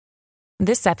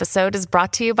This episode is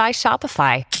brought to you by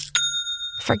Shopify.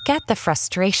 Forget the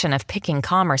frustration of picking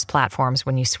commerce platforms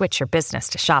when you switch your business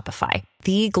to Shopify,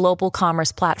 the global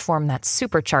commerce platform that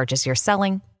supercharges your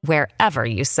selling wherever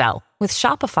you sell. With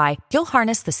Shopify, you'll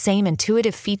harness the same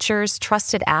intuitive features,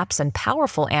 trusted apps, and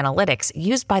powerful analytics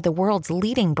used by the world's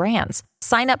leading brands.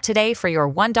 Sign up today for your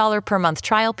 $1 per month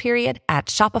trial period at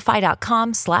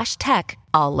shopify.com/tech,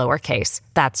 all lowercase.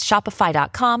 That's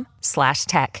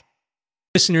shopify.com/tech.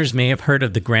 Listeners may have heard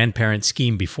of the grandparent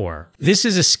scheme before. This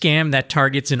is a scam that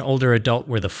targets an older adult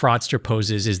where the fraudster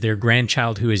poses as their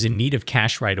grandchild who is in need of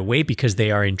cash right away because they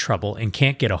are in trouble and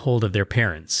can't get a hold of their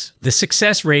parents. The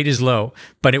success rate is low,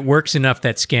 but it works enough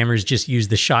that scammers just use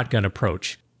the shotgun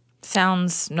approach.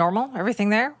 Sounds normal, everything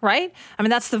there, right? I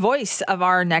mean, that's the voice of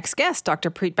our next guest, Dr.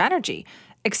 Preet Banerjee,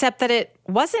 except that it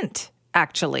wasn't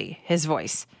actually his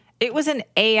voice. It was an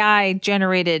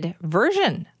AI-generated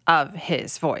version of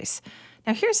his voice.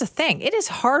 Now, here's the thing. It is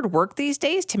hard work these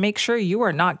days to make sure you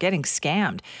are not getting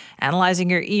scammed.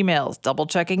 Analyzing your emails,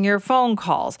 double-checking your phone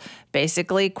calls,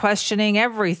 basically questioning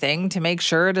everything to make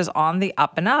sure it is on the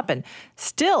up and up. And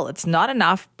still, it's not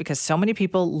enough because so many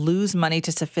people lose money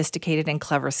to sophisticated and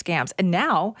clever scams. And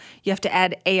now you have to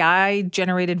add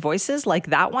AI-generated voices like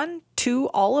that one to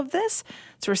all of this.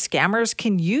 It's where scammers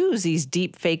can use these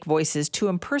deep fake voices to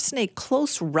impersonate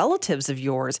close relatives of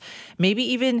yours, maybe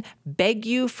even beg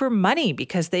you for money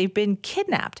because they've been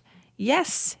kidnapped.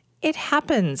 Yes, it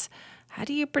happens. How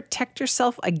do you protect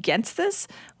yourself against this?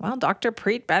 Well, Dr.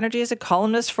 Preet Banerjee is a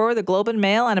columnist for the Globe and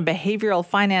Mail and a behavioral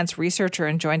finance researcher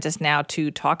and joins us now to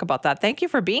talk about that. Thank you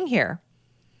for being here.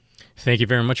 Thank you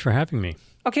very much for having me.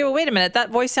 Okay, well, wait a minute. That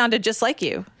voice sounded just like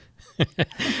you.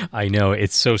 I know,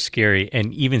 it's so scary.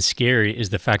 And even scary is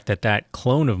the fact that that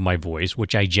clone of my voice,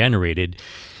 which I generated,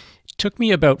 took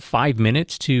me about 5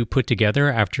 minutes to put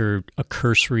together after a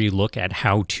cursory look at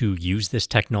how to use this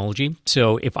technology.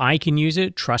 So if I can use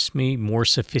it, trust me, more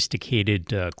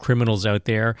sophisticated criminals out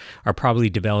there are probably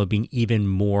developing even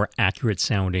more accurate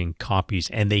sounding copies,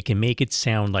 and they can make it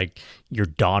sound like your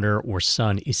daughter or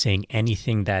son is saying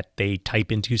anything that they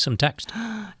type into some text.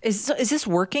 Is this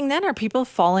working then? Are people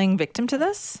falling victim to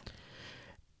this?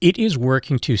 It is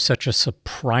working to such a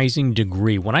surprising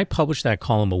degree. When I published that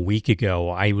column a week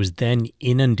ago, I was then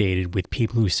inundated with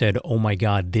people who said, oh my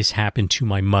God, this happened to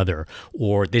my mother,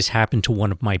 or this happened to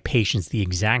one of my patients, the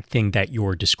exact thing that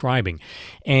you're describing.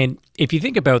 And if you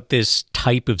think about this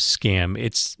type of scam,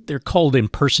 they're called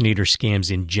impersonator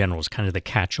scams in general. It's kind of the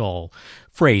catch-all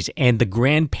phrase. And the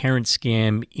grandparent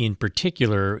scam in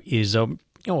particular is a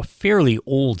fairly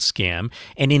old scam.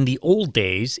 And in the old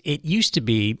days, it used to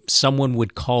be someone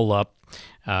would call up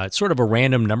sort of a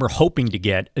random number hoping to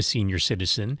get a senior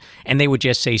citizen, and they would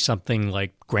just say something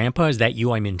like, Grandpa, is that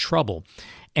you? I'm in trouble.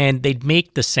 And they'd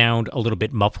make the sound a little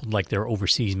bit muffled like they're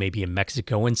overseas, maybe in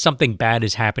Mexico, and something bad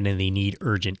has happened and they need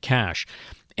urgent cash.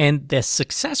 And the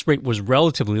success rate was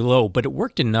relatively low, but it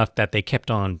worked enough that they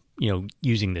kept on,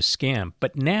 using this scam.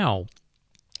 But now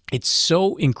it's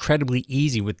so incredibly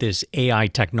easy with this AI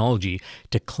technology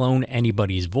to clone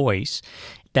anybody's voice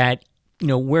that,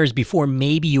 whereas before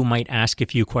maybe you might ask a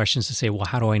few questions to say, well,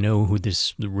 how do I know who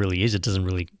this really is? It doesn't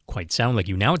really quite sound like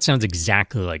you. Now it sounds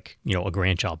exactly like, a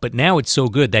grandchild. But now it's so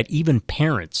good that even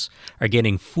parents are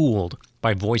getting fooled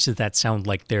by voices that sound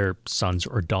like their sons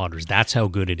or daughters. That's how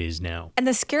good it is now. And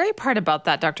the scary part about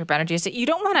that, Dr. Banerjee, is that you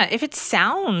don't want to, if it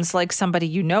sounds like somebody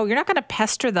you're not going to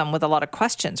pester them with a lot of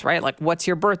questions, right? Like, what's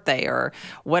your birthday? Or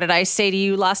what did I say to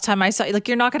you last time I saw you? Like,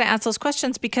 you're not going to ask those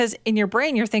questions because in your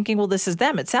brain, you're thinking, well, this is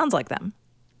them. It sounds like them.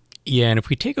 Yeah, and if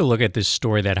we take a look at this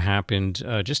story that happened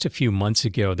just a few months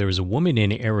ago, there was a woman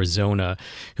in Arizona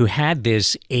who had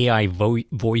this AI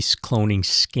voice cloning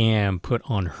scam put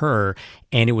on her,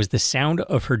 and it was the sound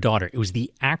of her daughter. It was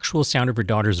the actual sound of her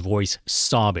daughter's voice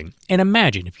sobbing. And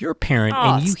imagine if you're a parent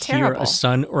and you hear a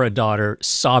son or a daughter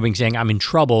sobbing, saying, I'm in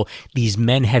trouble, these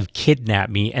men have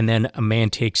kidnapped me, and then a man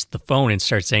takes the phone and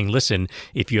starts saying, listen,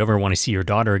 if you ever want to see your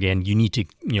daughter again, you need to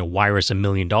wire us $1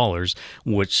 million,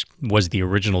 which was the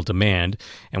original demand.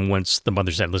 And once the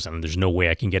mother said, listen, there's no way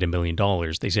I can get $1 million,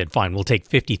 they said, fine, we'll take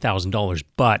 $50,000,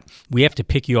 but we have to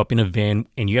pick you up in a van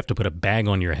and you have to put a bag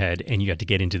on your head and you have to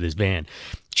get into this van.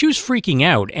 She was freaking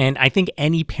out, and I think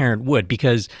any parent would,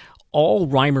 because all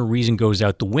rhyme or reason goes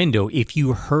out the window if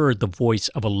you heard the voice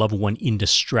of a loved one in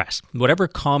distress. Whatever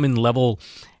common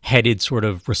level-headed sort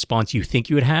of response you think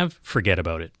you would have, forget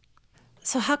about it.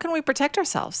 So how can we protect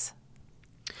ourselves?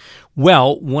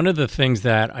 Well, one of the things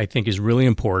that I think is really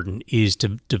important is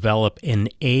to develop an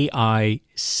AI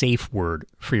safe word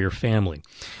for your family.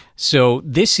 So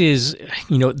this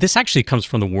actually comes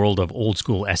from the world of old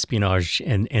school espionage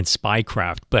and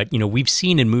spycraft. But, we've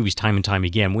seen in movies time and time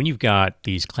again, when you've got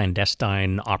these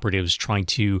clandestine operatives trying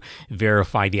to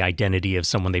verify the identity of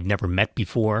someone they've never met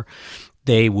before,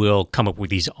 they will come up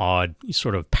with these odd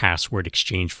sort of password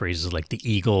exchange phrases like the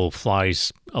eagle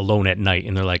flies alone at night.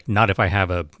 And they're like, not if I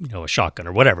have a shotgun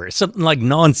or whatever. It's something like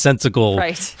nonsensical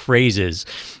phrases.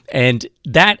 And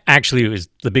that actually is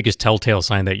the biggest telltale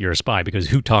sign that you're a spy, because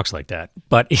who talks like that?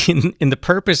 But in the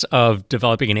purpose of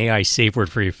developing an AI safe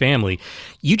word for your family,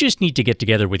 you just need to get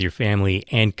together with your family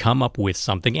and come up with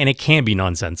something. And it can be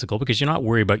nonsensical because you're not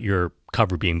worried about your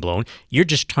cover being blown. You're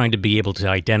just trying to be able to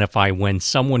identify when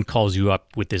someone calls you up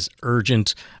with this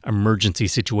urgent emergency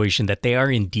situation that they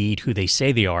are indeed who they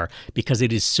say they are, because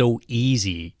it is so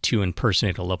easy to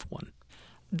impersonate a loved one.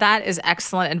 That is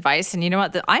excellent advice. And you know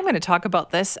what? I'm going to talk about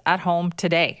this at home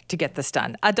today to get this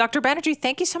done. Dr. Banerjee,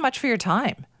 thank you so much for your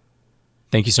time.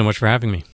 Thank you so much for having me.